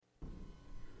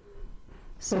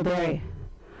So Barry,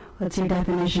 what's your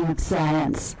definition of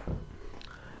science?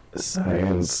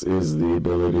 Science is the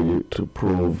ability to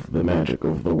prove the magic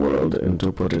of the world and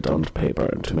to put it on paper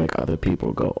and to make other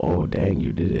people go, oh, dang,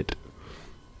 you did it.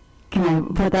 Can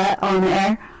I put that on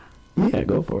air? Yeah,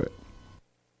 go for it.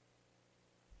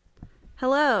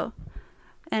 Hello,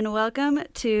 and welcome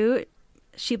to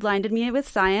She Blinded Me with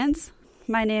Science.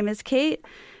 My name is Kate,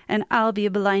 and I'll be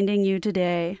blinding you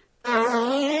today.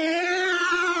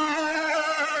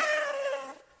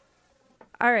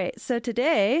 All right, so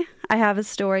today I have a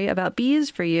story about bees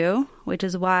for you, which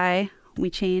is why we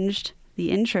changed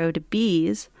the intro to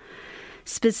bees,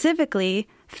 specifically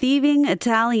thieving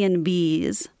Italian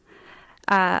bees.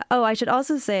 I should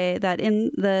also say that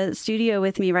in the studio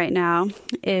with me right now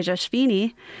is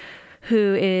Ashvini,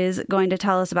 who is going to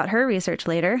tell us about her research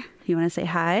later. You want to say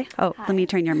hi? Oh, hi. Let me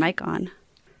turn your mic on.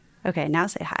 Okay, now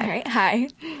say hi. All right, hi.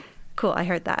 Cool, I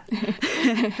heard that.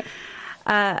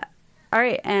 All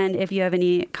right, and if you have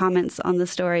any comments on the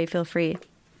story, feel free.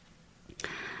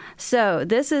 So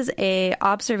this is a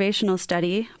observational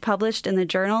study published in the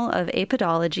Journal of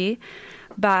Apidology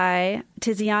by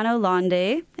Tiziano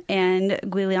Londe and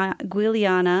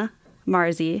Giuliana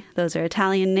Marzi. Those are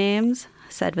Italian names,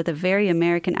 said with a very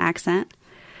American accent.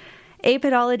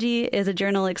 Apidology is a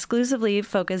journal exclusively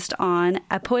focused on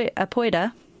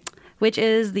Apoida, which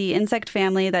is the insect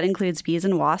family that includes bees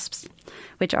and wasps,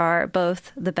 which are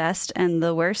both the best and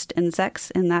the worst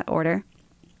insects in that order.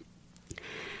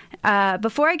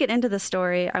 Before I get into the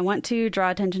story, I want to draw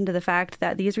attention to the fact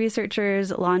that these researchers,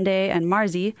 Londe and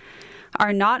Marzi,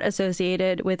 are not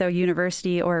associated with a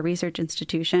university or a research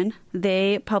institution.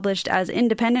 They published as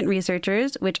independent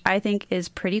researchers, which I think is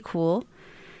pretty cool.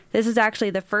 This is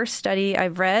actually the first study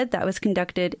I've read that was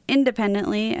conducted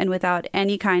independently and without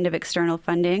any kind of external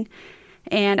funding.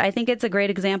 And I think it's a great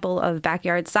example of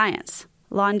backyard science.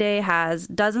 Londe has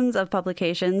dozens of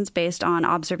publications based on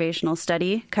observational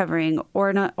study covering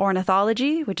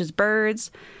ornithology, which is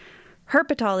birds,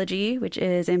 herpetology, which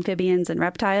is amphibians and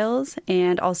reptiles,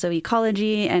 and also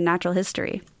ecology and natural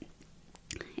history.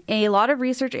 A lot of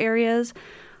research areas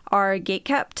are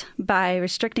gatekept by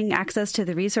restricting access to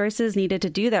the resources needed to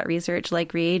do that research,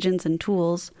 like reagents and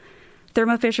tools.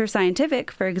 Thermo Fisher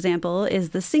Scientific, for example,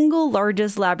 is the single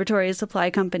largest laboratory supply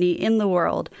company in the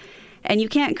world, and you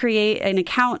can't create an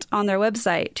account on their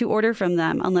website to order from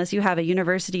them unless you have a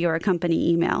university or a company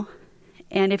email.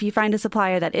 And if you find a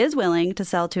supplier that is willing to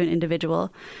sell to an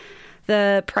individual,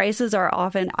 the prices are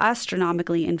often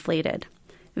astronomically inflated.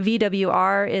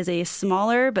 VWR is a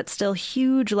smaller but still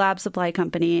huge lab supply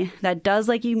company that does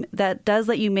let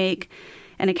you make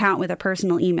an account with a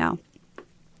personal email.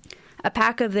 A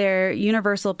pack of their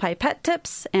universal pipette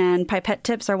tips, and pipette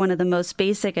tips are one of the most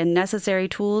basic and necessary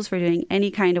tools for doing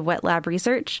any kind of wet lab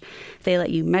research. They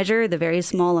let you measure the very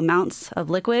small amounts of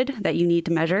liquid that you need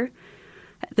to measure.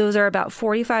 Those are about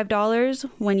 $45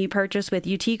 when you purchase with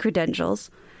UT credentials.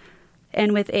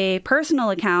 And with a personal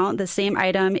account, the same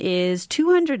item is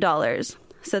 $200.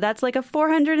 So that's like a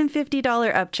 $450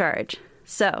 upcharge.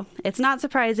 So it's not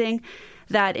surprising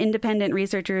that independent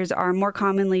researchers are more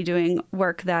commonly doing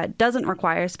work that doesn't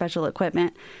require special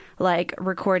equipment, like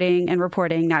recording and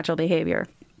reporting natural behavior.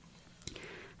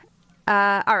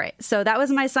 All right, so that was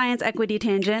my science equity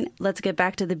tangent. Let's get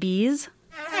back to the bees.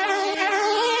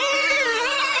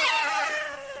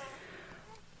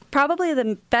 Probably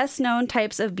the best known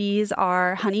types of bees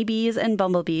are honeybees and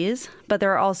bumblebees, but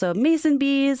there are also mason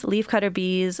bees, leafcutter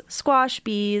bees, squash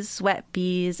bees, sweat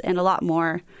bees, and a lot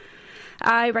more.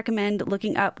 I recommend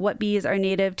looking up what bees are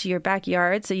native to your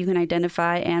backyard so you can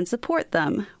identify and support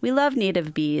them. We love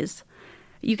native bees.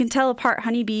 You can tell apart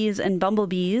honeybees and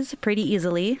bumblebees pretty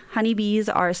easily. Honeybees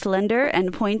are slender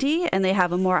and pointy, and they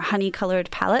have a more honey-colored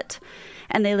palate,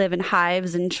 and they live in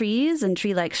hives and trees and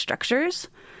tree-like structures.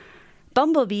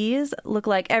 Bumblebees look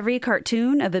like every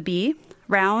cartoon of a bee,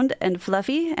 round and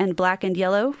fluffy and black and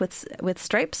yellow with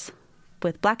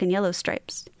black and yellow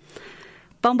stripes.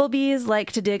 Bumblebees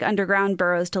like to dig underground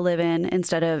burrows to live in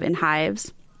instead of in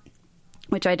hives,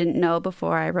 which I didn't know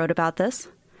before I wrote about this.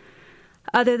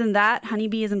 Other than that,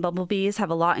 honeybees and bumblebees have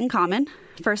a lot in common.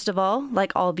 First of all,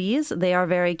 like all bees, they are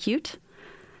very cute.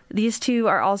 These two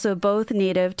are also both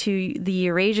native to the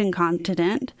Eurasian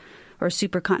continent or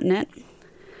supercontinent.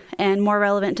 And more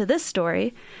relevant to this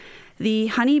story, the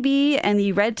honeybee and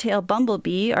the red-tailed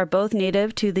bumblebee are both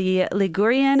native to the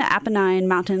Ligurian Apennine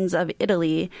Mountains of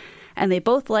Italy, and they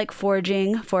both like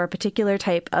foraging for a particular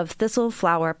type of thistle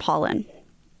flower pollen.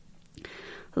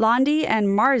 Londe and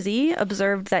Marzi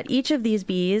observed that each of these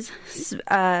bee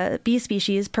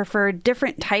species preferred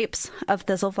different types of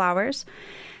thistle flowers,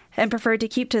 and prefer to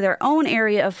keep to their own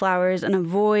area of flowers and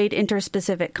avoid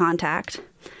interspecific contact.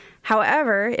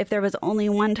 However, if there was only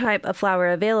one type of flower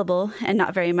available and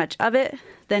not very much of it,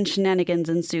 then shenanigans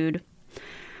ensued.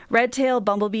 Red-tailed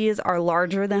bumblebees are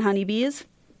larger than honeybees,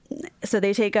 so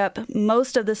they take up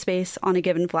most of the space on a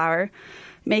given flower,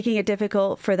 making it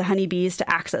difficult for the honeybees to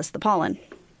access the pollen.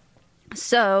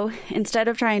 So, instead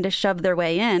of trying to shove their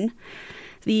way in,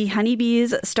 the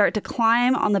honeybees start to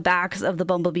climb on the backs of the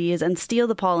bumblebees and steal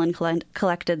the pollen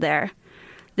collected there.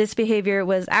 This behavior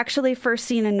was actually first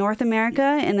seen in North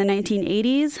America in the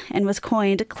 1980s and was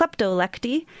coined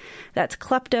kleptolecty. That's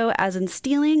klepto as in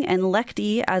stealing and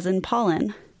lecty as in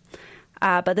pollen.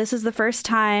 But this is the first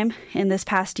time in this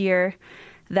past year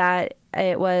that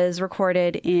it was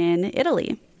recorded in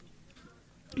Italy.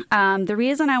 The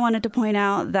reason I wanted to point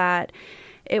out that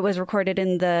it was recorded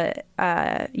in the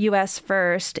U.S.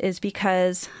 first is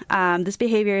because this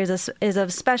behavior is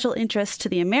of special interest to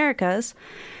the Americas,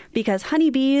 because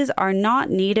honeybees are not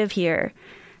native here.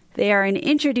 They are an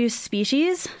introduced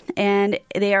species, and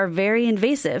they are very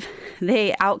invasive.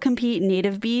 They outcompete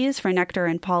native bees for nectar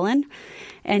and pollen,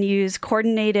 and use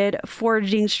coordinated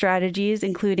foraging strategies,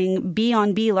 including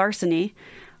bee-on-bee larceny,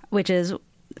 which is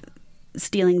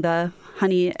stealing the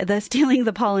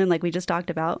pollen like we just talked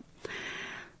about.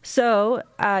 So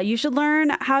you should learn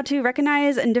how to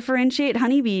recognize and differentiate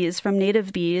honeybees from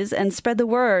native bees and spread the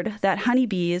word that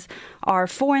honeybees are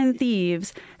foreign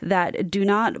thieves that do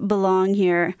not belong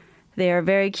here. They are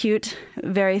very cute,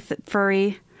 very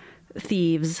furry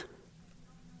thieves.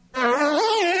 All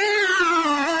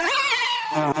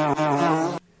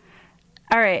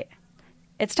right,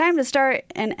 it's time to start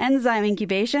an enzyme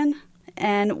incubation.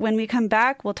 And when we come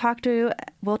back, we'll talk with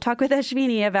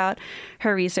Ashvini about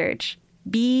her research.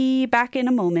 Be back in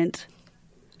a moment.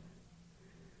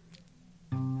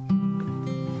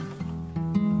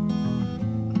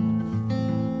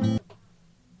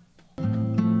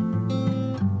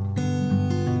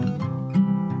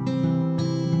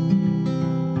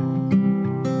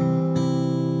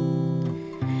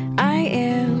 I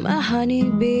am a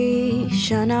honeybee,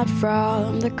 shun out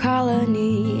from the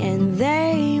colony, and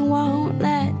they won't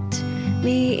let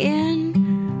me in.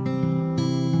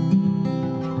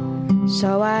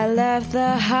 So I left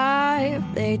the hive,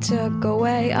 they took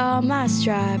away all my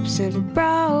stripes and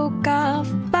broke off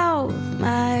both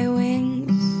my wings.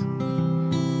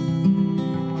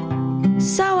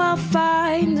 So I'll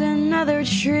find another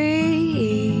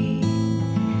tree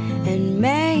and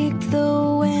make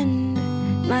the wind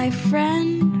my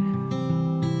friend.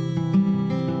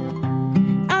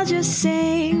 I'll just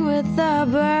sing with the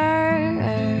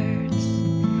birds,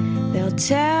 they'll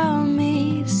tell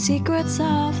me secrets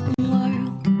of the world.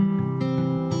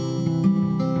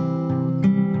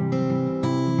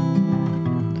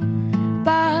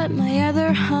 But my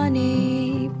other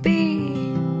honey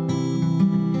bee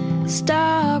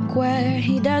stuck where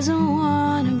he doesn't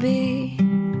want to be.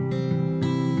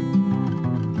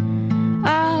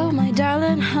 Oh, my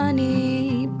darling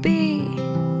honey bee,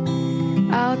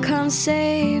 I'll come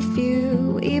save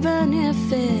you, even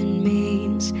if it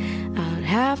means I'd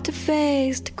have to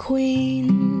face the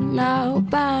queen. Oh,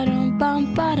 ba-dum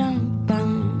bum ba-dum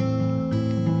bum,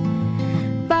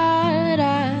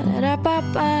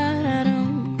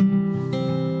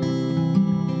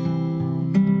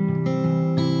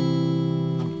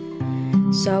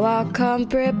 ba-da-da-ba-ba-da-dum. So I'll come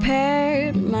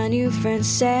prepared. My new friends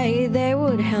say they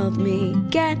would help me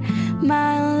get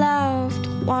my loved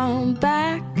one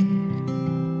back.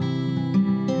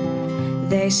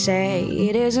 They say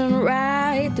it isn't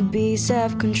right to be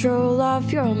self-control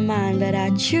of your mind, but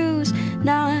I choose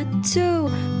not to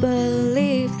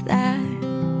believe that.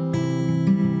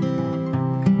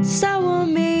 So we'll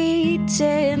meet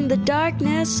in the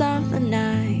darkness of the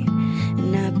night,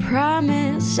 and I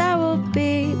promise I will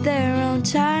be there on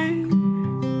time.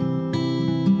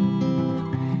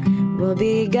 We'll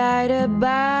be guided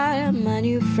by my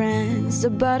new friends. The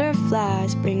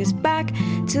butterflies bring us back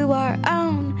to our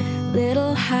own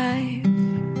little hive.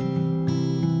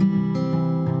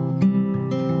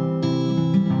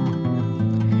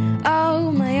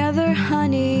 Oh, my other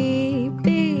honey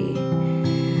bee,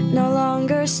 no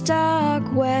longer stuck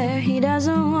where he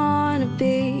doesn't want to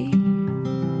be.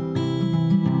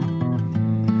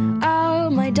 Oh,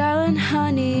 my darling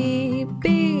honey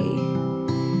bee,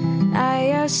 I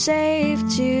have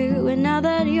saved you, and now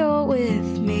that you're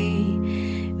with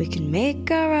me, we can make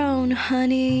our own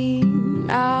honey.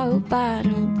 Oh,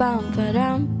 ba-dum bum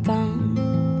ba-dum bum,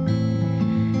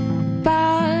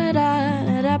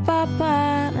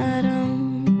 ba-da-da-ba-ba-da-dum.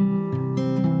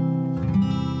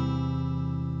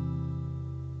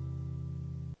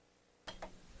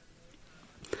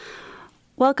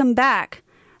 Welcome back.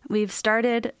 We've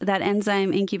started that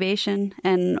enzyme incubation,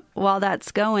 and while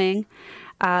that's going,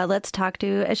 let's talk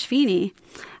to Ashvini.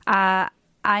 I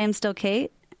am still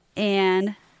Kate,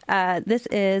 and this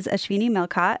is Ashvini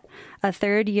Melcott, a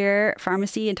third-year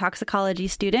pharmacy and toxicology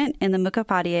student in the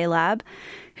Mukhopadhyay lab,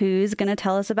 who's going to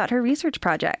tell us about her research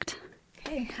project.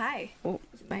 Hey, hi.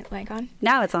 Is my mic on?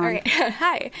 Now it's on. All right.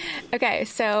 Hi. Okay,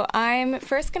 so I'm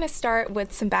first going to start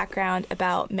with some background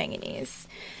about manganese.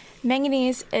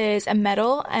 Manganese is a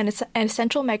metal and it's an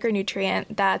essential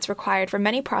micronutrient that's required for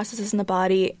many processes in the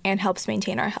body and helps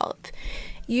maintain our health.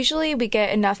 Usually we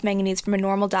get enough manganese from a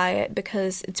normal diet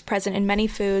because it's present in many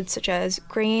foods such as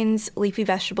grains, leafy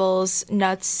vegetables,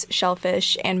 nuts,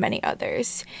 shellfish, and many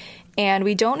others. And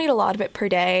we don't need a lot of it per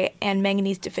day, and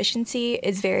manganese deficiency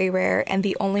is very rare, and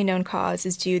the only known cause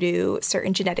is due to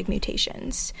certain genetic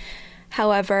mutations.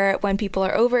 However, when people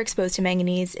are overexposed to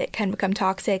manganese, it can become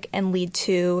toxic and lead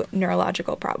to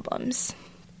neurological problems.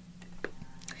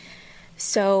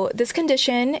 So this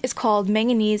condition is called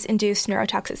manganese-induced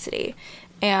neurotoxicity,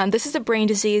 and this is a brain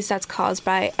disease that's caused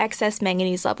by excess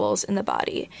manganese levels in the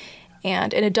body.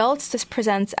 And in adults, this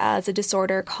presents as a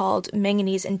disorder called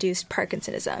manganese-induced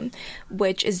Parkinsonism,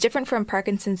 which is different from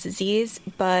Parkinson's disease,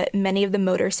 but many of the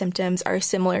motor symptoms are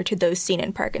similar to those seen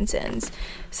in Parkinson's,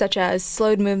 such as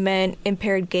slowed movement,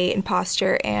 impaired gait and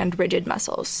posture, and rigid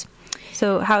muscles.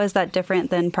 So how is that different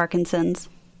than Parkinson's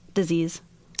disease?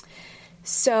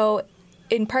 So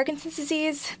in Parkinson's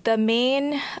disease, the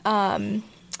main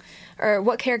or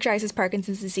what characterizes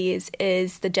Parkinson's disease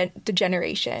is the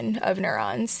degeneration of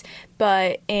neurons.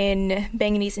 But in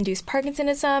manganese-induced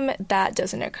Parkinsonism, that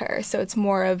doesn't occur. So it's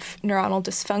more of neuronal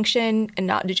dysfunction and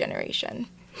not degeneration.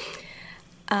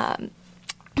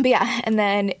 But yeah, and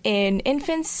then in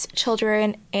infants,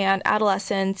 children, and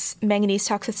adolescents, manganese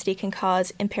toxicity can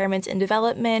cause impairments in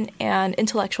development and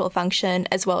intellectual function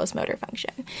as well as motor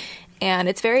function. And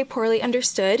it's very poorly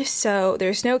understood, so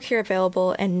there's no cure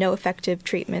available and no effective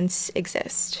treatments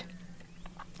exist.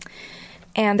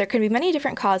 And there can be many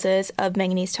different causes of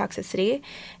manganese toxicity.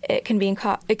 It could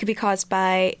be caused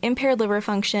by impaired liver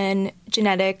function,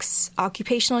 genetics,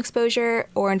 occupational exposure,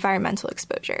 or environmental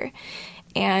exposure.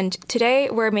 And today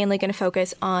we're mainly going to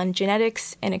focus on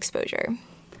genetics and exposure.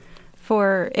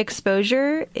 For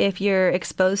exposure, if you're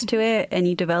exposed to it and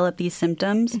you develop these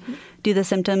symptoms, do the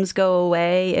symptoms go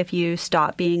away if you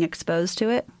stop being exposed to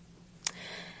it?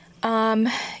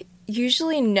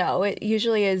 Usually no. It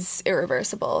usually is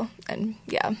irreversible. And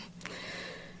yeah.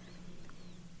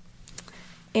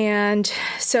 And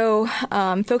so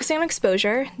focusing on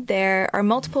exposure, there are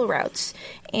multiple routes.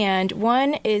 And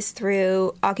one is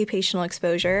through occupational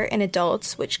exposure in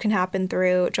adults, which can happen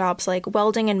through jobs like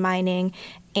welding and mining.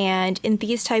 And in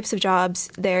these types of jobs,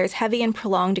 there's heavy and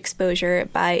prolonged exposure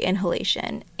by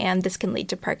inhalation, and this can lead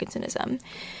to Parkinsonism.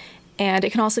 And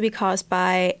it can also be caused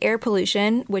by air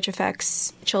pollution, which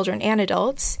affects children and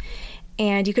adults.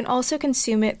 And you can also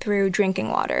consume it through drinking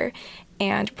water.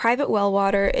 And private well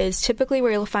water is typically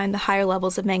where you'll find the higher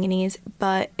levels of manganese,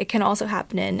 but it can also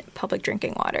happen in public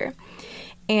drinking water.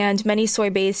 And many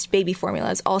soy-based baby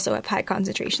formulas also have high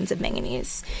concentrations of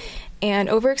manganese. And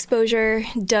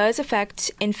overexposure does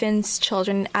affect infants,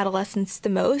 children, and adolescents the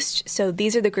most, so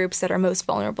these are the groups that are most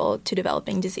vulnerable to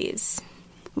developing disease.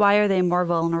 Why are they more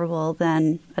vulnerable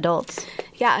than adults?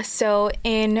 Yeah, so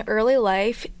in early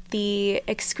life, the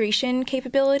excretion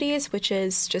capabilities, which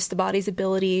is just the body's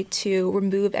ability to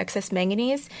remove excess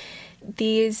manganese,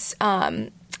 these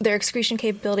their excretion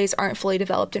capabilities aren't fully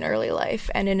developed in early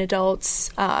life, and in adults,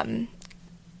 so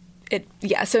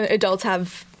adults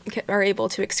are able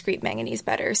to excrete manganese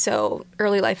better. So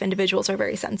early life individuals are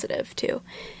very sensitive to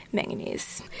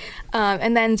manganese.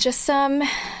 And then just some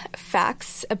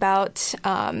facts about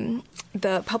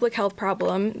the public health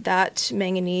problem that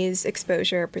manganese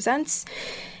exposure presents.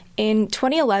 In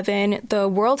 2011, the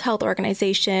World Health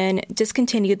Organization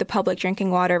discontinued the public drinking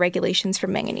water regulations for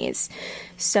manganese.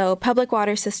 So public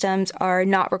water systems are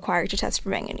not required to test for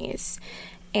manganese.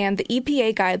 And the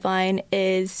EPA guideline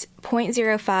is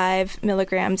 0.05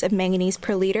 milligrams of manganese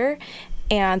per liter,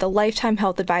 and the lifetime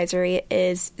health advisory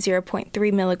is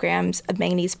 0.3 milligrams of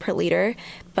manganese per liter,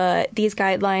 but these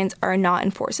guidelines are not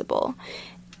enforceable.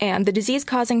 And the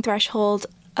disease-causing threshold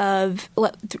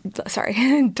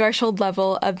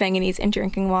level of manganese in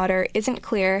drinking water isn't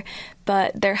clear,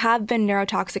 but there have been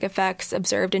neurotoxic effects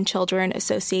observed in children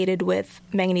associated with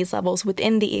manganese levels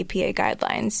within the EPA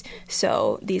guidelines,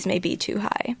 so these may be too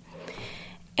high.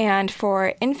 And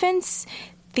for infants,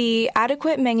 the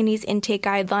adequate manganese intake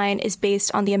guideline is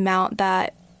based on the amount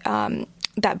that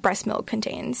breast milk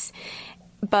contains.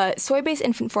 but soy-based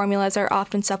infant formulas are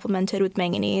often supplemented with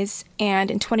manganese.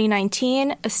 And in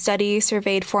 2019, a study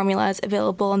surveyed formulas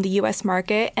available on the U.S.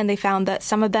 market, and they found that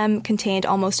some of them contained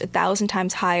almost 1,000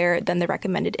 times higher than the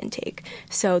recommended intake.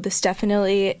 So this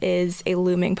definitely is a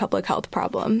looming public health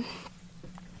problem.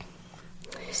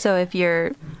 So if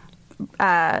you're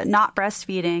not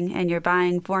breastfeeding and you're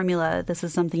buying formula, this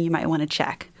is something you might want to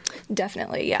check.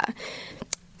 Definitely, yeah.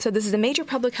 So this is a major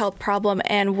public health problem,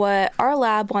 and what our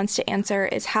lab wants to answer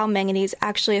is how manganese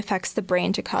actually affects the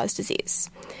brain to cause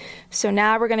disease. So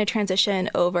now we're going to transition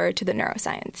over to the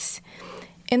neuroscience.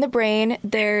 In the brain,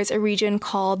 there's a region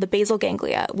called the basal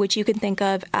ganglia, which you can think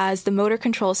of as the motor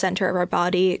control center of our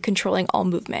body, controlling all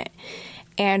movement.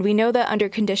 And we know that under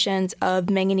conditions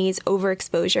of manganese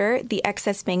overexposure, the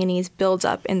excess manganese builds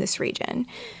up in this region.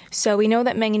 So we know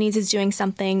that manganese is doing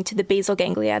something to the basal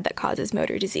ganglia that causes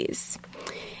motor disease.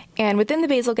 And within the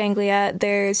basal ganglia,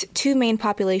 there's two main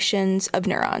populations of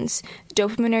neurons,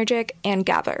 dopaminergic and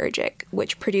GABAergic,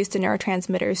 which produce the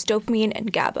neurotransmitters dopamine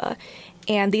and GABA.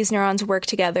 And these neurons work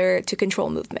together to control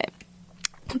movement.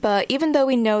 But even though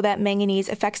we know that manganese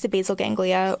affects the basal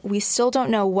ganglia, we still don't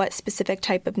know what specific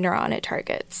type of neuron it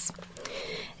targets.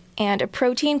 And a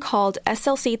protein called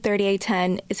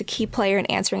SLC3810 is a key player in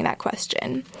answering that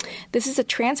question. This is a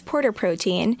transporter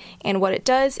protein, and what it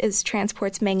does is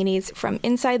transports manganese from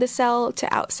inside the cell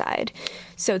to outside.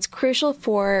 So it's crucial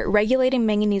for regulating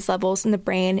manganese levels in the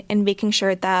brain and making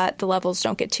sure that the levels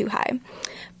don't get too high.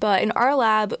 But in our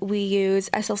lab, we use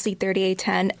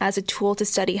SLC3810 as a tool to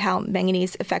study how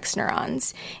manganese affects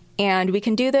neurons. And we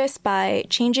can do this by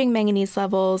changing manganese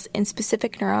levels in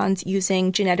specific neurons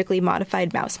using genetically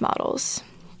modified mouse models.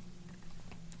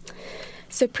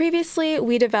 So previously,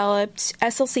 we developed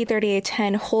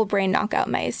SLC3810 whole brain knockout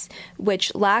mice,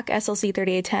 which lack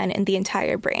SLC3810 in the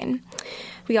entire brain.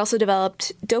 We also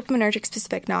developed dopaminergic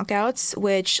specific knockouts,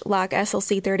 which lack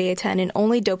SLC3810 in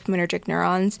only dopaminergic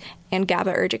neurons, and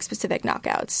GABAergic specific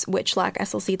knockouts, which lack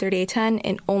SLC3810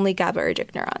 in only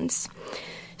GABAergic neurons.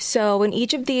 So in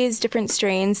each of these different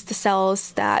strains, the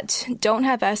cells that don't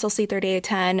have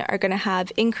SLC3810 are going to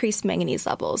have increased manganese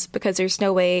levels because there's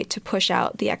no way to push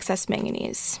out the excess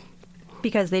manganese.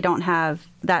 Because they don't have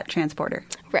that transporter.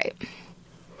 Right.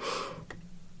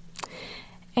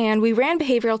 And we ran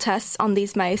behavioral tests on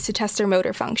these mice to test their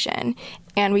motor function.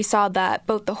 And we saw that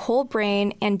both the whole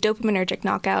brain and dopaminergic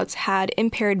knockouts had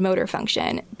impaired motor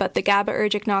function, but the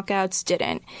GABAergic knockouts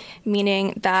didn't,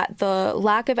 meaning that the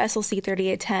lack of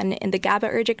SLC3810 in the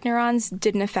GABAergic neurons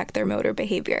didn't affect their motor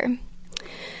behavior.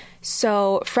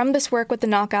 So from this work with the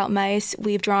knockout mice,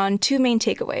 we've drawn two main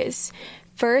takeaways.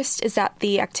 First is that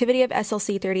the activity of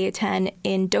SLC3810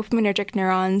 in dopaminergic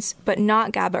neurons, but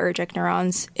not GABAergic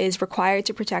neurons, is required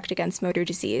to protect against motor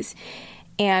disease,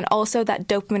 and also that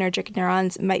dopaminergic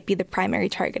neurons might be the primary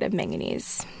target of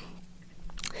manganese.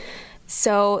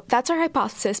 So that's our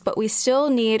hypothesis, but we still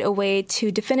need a way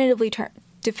to definitively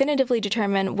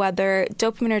determine whether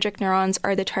dopaminergic neurons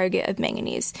are the target of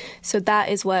manganese. So that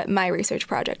is what my research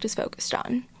project is focused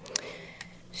on.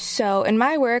 So in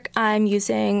my work, I'm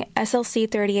using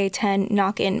SLC3810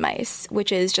 knock-in mice,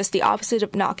 which is just the opposite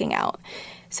of knocking out.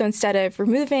 So instead of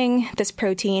removing this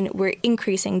protein, we're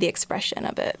increasing the expression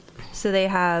of it. So they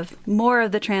have more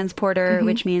of the transporter,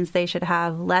 which means they should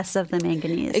have less of the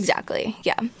manganese. Exactly,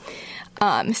 yeah.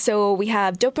 So we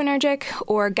have dopaminergic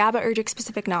or GABAergic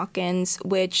specific knock-ins,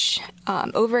 which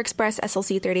overexpress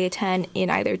SLC3810 in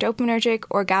either dopaminergic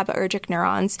or GABAergic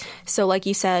neurons. So like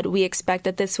you said, we expect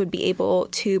that this would be able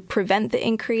to prevent the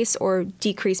increase or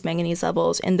decrease manganese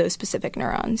levels in those specific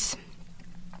neurons.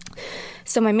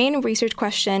 So my main research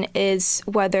question is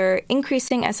whether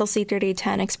increasing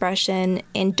SLC3810 expression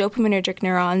in dopaminergic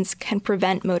neurons can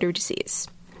prevent motor disease.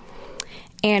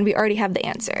 And we already have the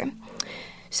answer.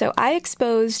 So I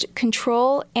exposed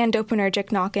control and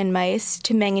dopaminergic knock-in mice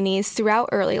to manganese throughout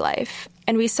early life,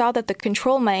 and we saw that the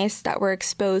control mice that were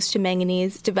exposed to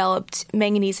manganese developed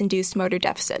manganese-induced motor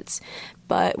deficits.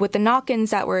 But with the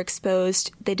knock-ins that were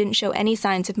exposed, they didn't show any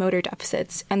signs of motor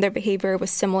deficits, and their behavior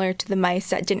was similar to the mice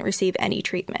that didn't receive any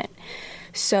treatment.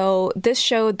 So this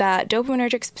showed that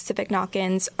dopaminergic specific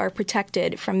knock-ins are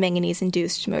protected from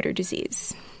manganese-induced motor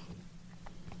disease.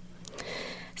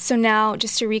 So now,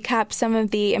 just to recap some of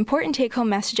the important take-home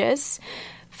messages.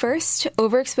 First,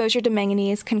 overexposure to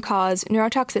manganese can cause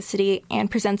neurotoxicity and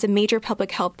presents a major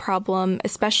public health problem,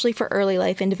 especially for early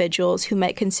life individuals who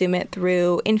might consume it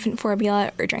through infant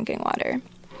formula or drinking water.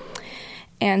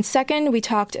 And second, we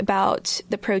talked about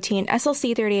the protein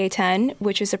SLC3810,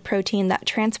 which is a protein that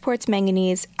transports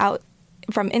manganese out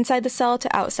from inside the cell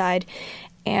to outside,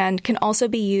 and can also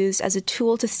be used as a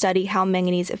tool to study how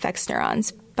manganese affects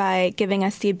neurons, by giving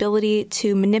us the ability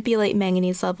to manipulate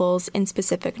manganese levels in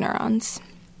specific neurons.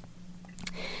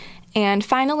 And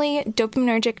finally,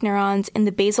 dopaminergic neurons in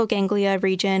the basal ganglia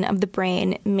region of the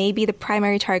brain may be the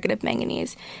primary target of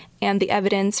manganese, and the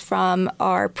evidence from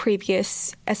our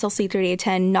previous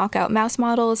SLC3810 knockout mouse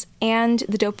models and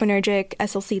the dopaminergic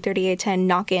SLC3810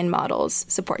 knock-in models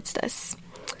supports this.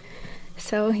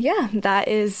 So yeah, that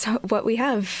is what we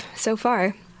have so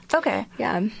far. Okay.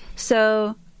 Yeah.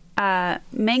 So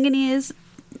manganese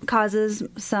causes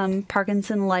some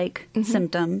Parkinson-like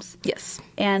symptoms. Yes.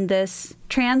 And this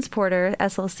transporter,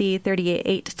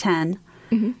 SLC3810,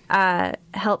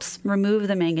 helps remove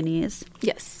the manganese.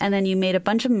 Yes. And then you made a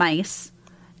bunch of mice,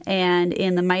 and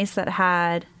in the mice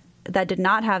that did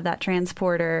not have that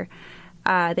transporter,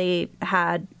 they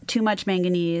had too much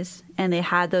manganese, and they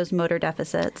had those motor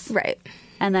deficits. Right.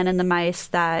 And then in the mice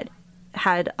that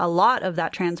had a lot of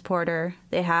that transporter,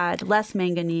 they had less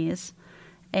manganese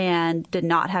and did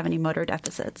not have any motor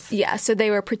deficits. Yeah, so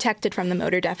they were protected from the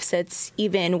motor deficits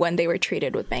even when they were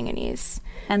treated with manganese.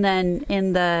 And then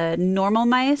in the normal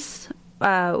mice,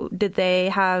 did they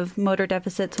have motor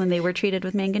deficits when they were treated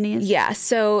with manganese? Yeah,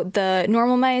 so the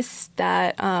normal mice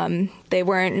that they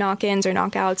weren't knock-ins or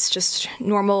knockouts, just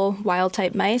normal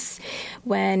wild-type mice,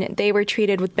 when they were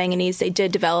treated with manganese, they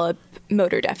did develop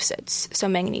motor deficits, so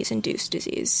manganese-induced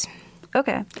disease.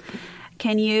 Okay.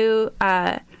 Can you...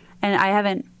 and I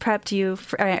haven't prepped you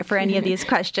for any of these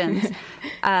questions.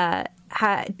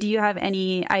 Do you have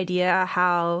any idea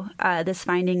how this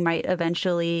finding might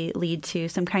eventually lead to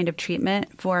some kind of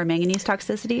treatment for manganese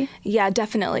toxicity? Yeah,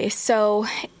 definitely. So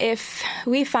if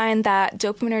we find that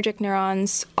dopaminergic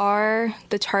neurons are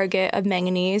the target of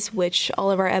manganese, which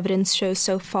all of our evidence shows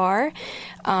so far,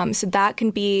 so that can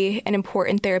be an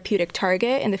important therapeutic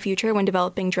target in the future when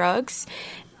developing drugs.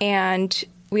 And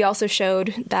we also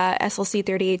showed that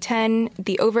SLC3810,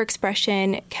 the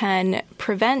overexpression can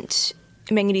prevent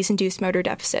manganese-induced motor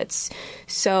deficits.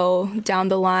 So down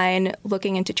the line,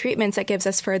 looking into treatments, that gives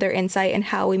us further insight in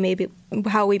how we may be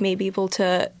able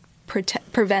to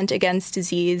prevent against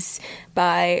disease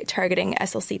by targeting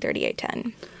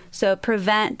SLC3810. So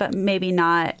prevent, but maybe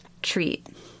not treat.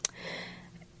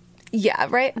 Yeah,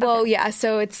 right? Okay. Well, yeah,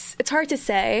 so it's hard to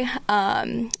say.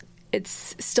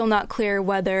 It's still not clear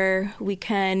whether we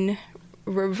can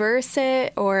reverse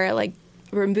it or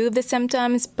remove the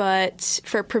symptoms, but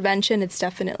for prevention, it's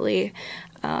definitely,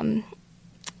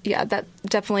 that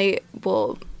definitely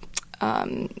will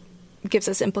gives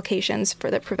us implications for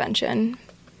the prevention.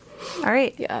 All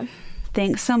right. Yeah.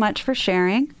 Thanks so much for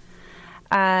sharing.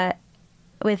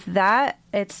 With that,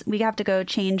 we have to go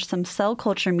change some cell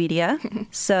culture media.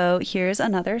 So here's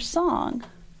another song.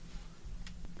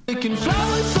 Picking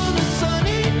flowers on a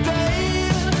sunny day.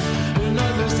 When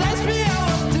others ask me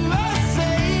how do I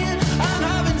say I'm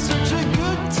having such a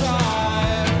good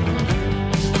time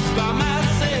by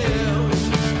myself.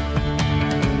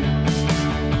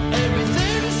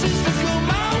 Everything seems to go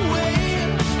my way.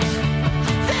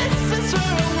 This is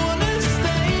where I wanna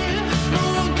stay. No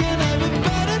one can have a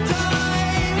better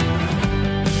time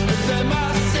than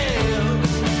myself.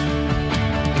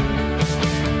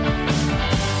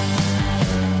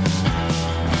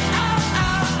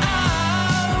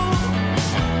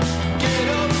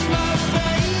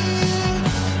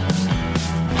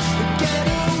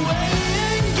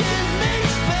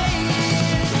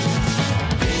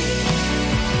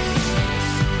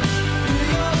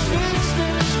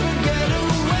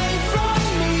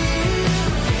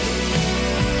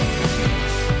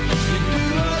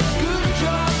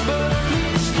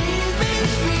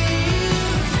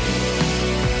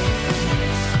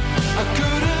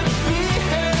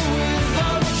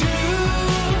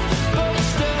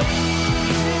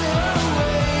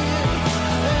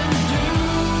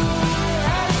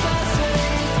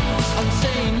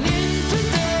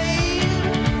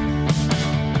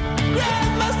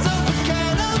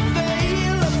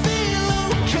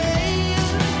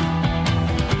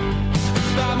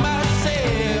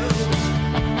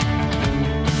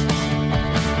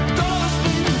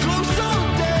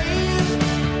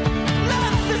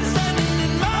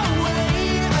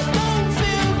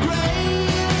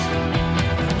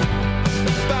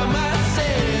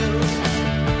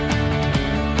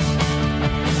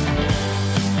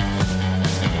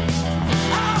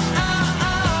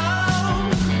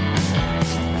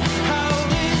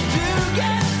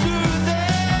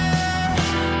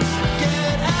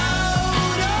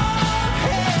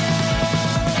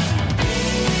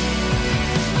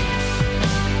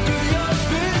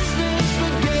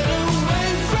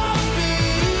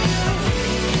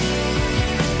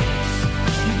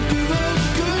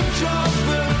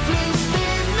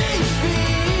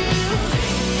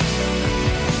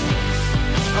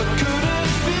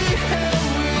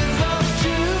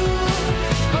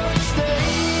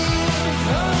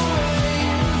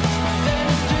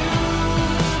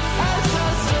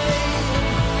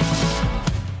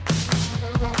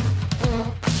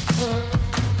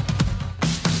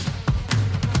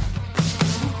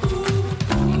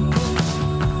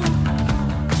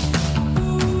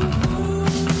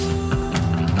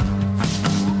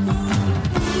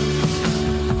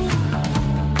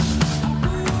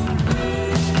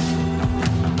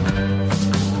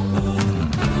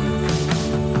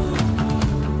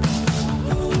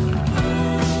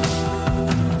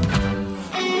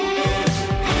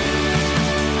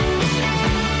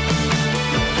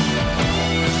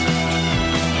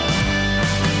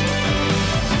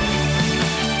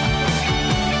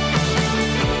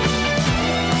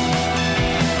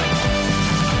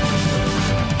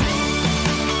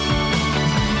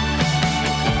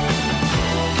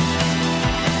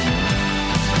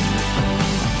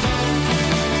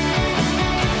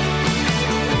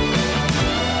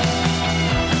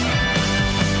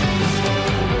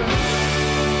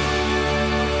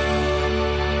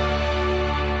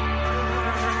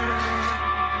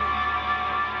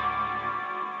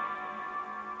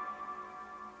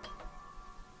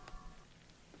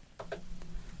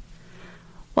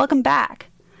 Welcome back.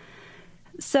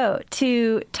 So,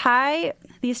 to tie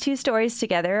these two stories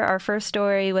together, our first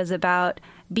story was about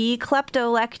bee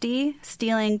kleptolecty,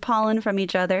 stealing pollen from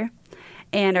each other.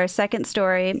 And our second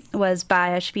story was by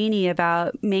Ashvini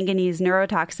about manganese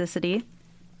neurotoxicity.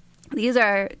 These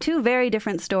are two very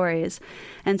different stories,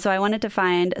 and so I wanted to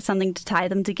find something to tie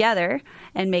them together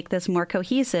and make this more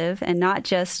cohesive, and not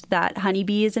just that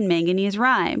honeybees and manganese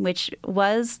rhyme, which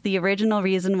was the original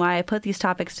reason why I put these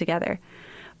topics together.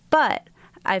 But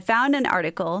I found an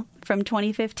article from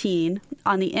 2015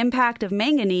 on the impact of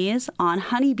manganese on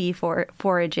honeybee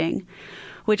foraging,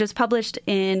 which was published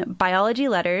in Biology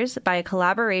Letters by a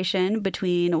collaboration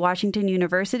between Washington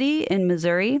University in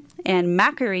Missouri and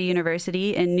Macquarie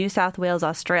University in New South Wales,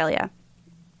 Australia.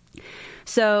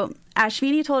 So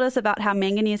Ashvini told us about how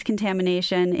manganese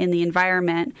contamination in the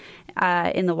environment,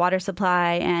 in the water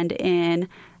supply, and in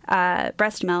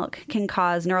breast milk can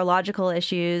cause neurological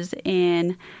issues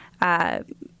in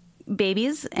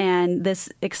babies, and this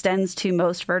extends to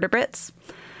most vertebrates.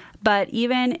 But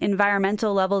even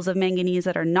environmental levels of manganese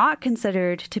that are not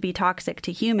considered to be toxic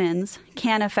to humans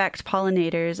can affect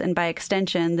pollinators and, by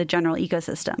extension, the general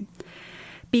ecosystem.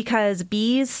 Because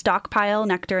bees stockpile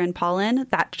nectar and pollen,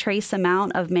 that trace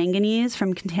amount of manganese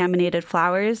from contaminated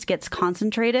flowers gets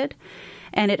concentrated,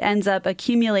 and it ends up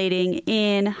accumulating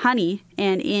in honey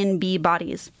and in bee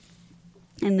bodies,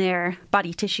 in their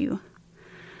body tissue.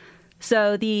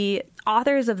 So the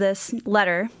authors of this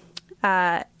letter,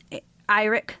 Eirik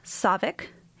Savik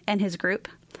and his group,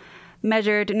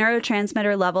 measured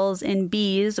neurotransmitter levels in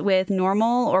bees with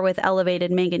normal or with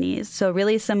elevated manganese. So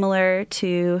really similar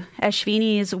to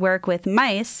Ashvini's work with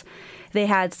mice, they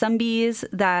had some bees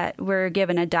that were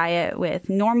given a diet with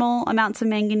normal amounts of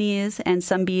manganese and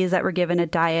some bees that were given a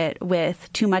diet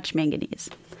with too much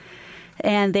manganese.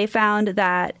 And they found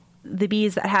that the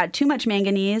bees that had too much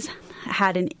manganese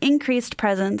had an increased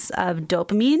presence of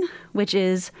dopamine, which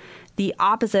is the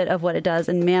opposite of what it does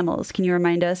in mammals. Can you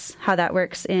remind us how that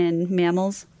works in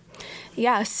mammals?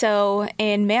 Yeah, so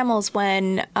in mammals,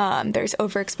 when there's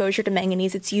overexposure to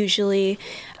manganese, it's usually,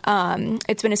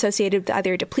 it's been associated with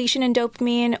either depletion in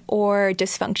dopamine or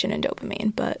dysfunction in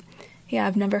dopamine. But yeah,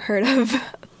 I've never heard of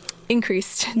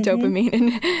increased dopamine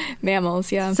in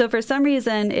mammals, yeah. So for some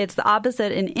reason, it's the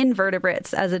opposite in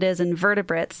invertebrates as it is in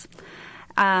vertebrates.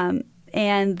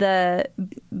 And the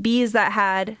bees that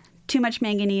had too much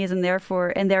manganese and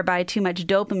thereby too much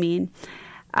dopamine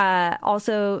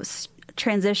also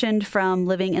transitioned from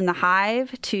living in the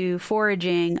hive to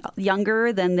foraging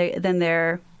younger than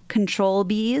their control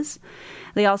bees.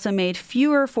 They also made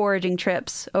fewer foraging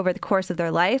trips over the course of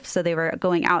their life, so they were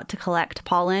going out to collect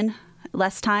pollen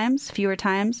fewer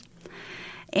times.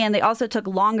 And they also took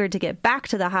longer to get back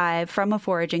to the hive from a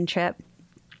foraging trip,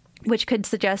 which could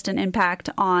suggest an impact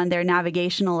on their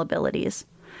navigational abilities.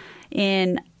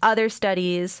 In other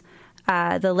studies,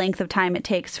 the length of time it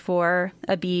takes for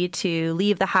a bee to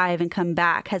leave the hive and come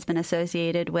back has been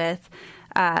associated with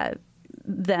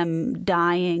them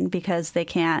dying because they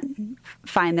can't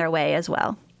find their way as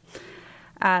well.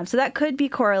 So that could be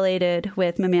correlated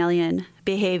with mammalian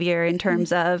behavior in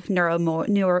terms of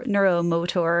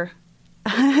neuromotor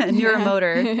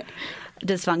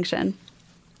dysfunction.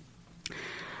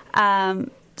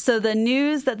 So the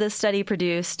news that this study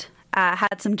produced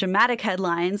had some dramatic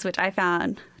headlines, which I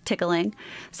found tickling,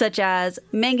 such as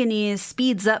manganese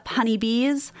speeds up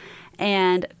honeybees,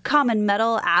 and common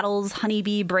metal addles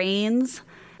honeybee brains,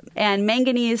 and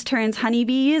manganese turns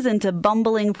honeybees into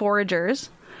bumbling foragers.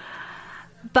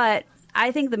 But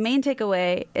I think the main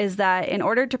takeaway is that in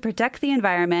order to protect the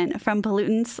environment from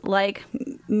pollutants like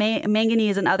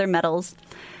manganese and other metals,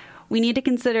 we need to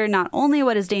consider not only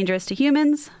what is dangerous to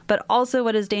humans, but also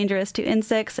what is dangerous to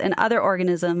insects and other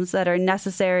organisms that are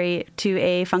necessary to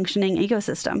a functioning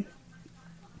ecosystem.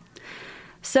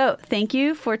 So, thank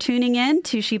you for tuning in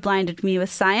to She Blinded Me with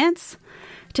Science.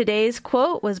 Today's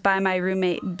quote was by my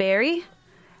roommate, Barry.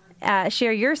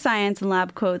 Share your science and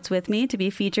lab quotes with me to be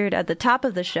featured at the top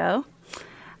of the show.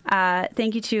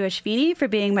 Thank you to Ashvini for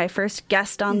being my first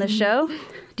guest on the show.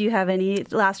 Do you have any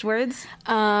last words?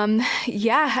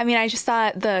 Yeah, I mean, I just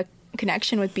thought the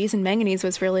connection with bees and manganese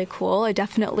was really cool. I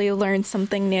definitely learned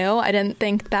something new. I didn't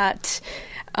think that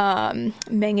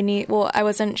manganese, well, I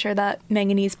wasn't sure that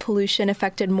manganese pollution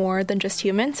affected more than just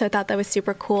humans, so I thought that was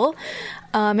super cool.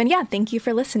 And yeah, thank you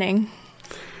for listening.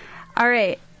 All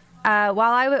right.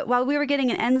 While we were getting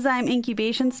an enzyme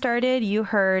incubation started, you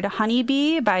heard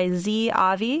Honeybee by Z.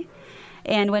 Avi.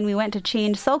 And when we went to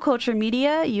change cell culture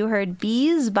media, you heard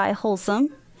Bees by Wholesome.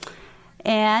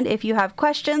 And if you have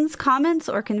questions, comments,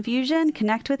 or confusion,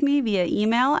 connect with me via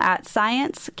email at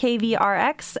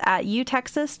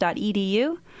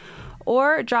sciencekvrx@utexas.edu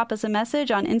or drop us a message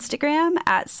on Instagram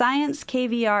at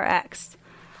sciencekvrx.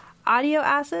 Audio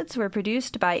assets were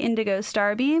produced by Indigo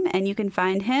Starbeam, and you can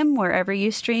find him wherever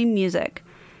you stream music.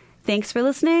 Thanks for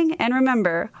listening, and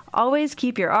remember, always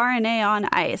keep your RNA on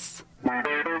ice.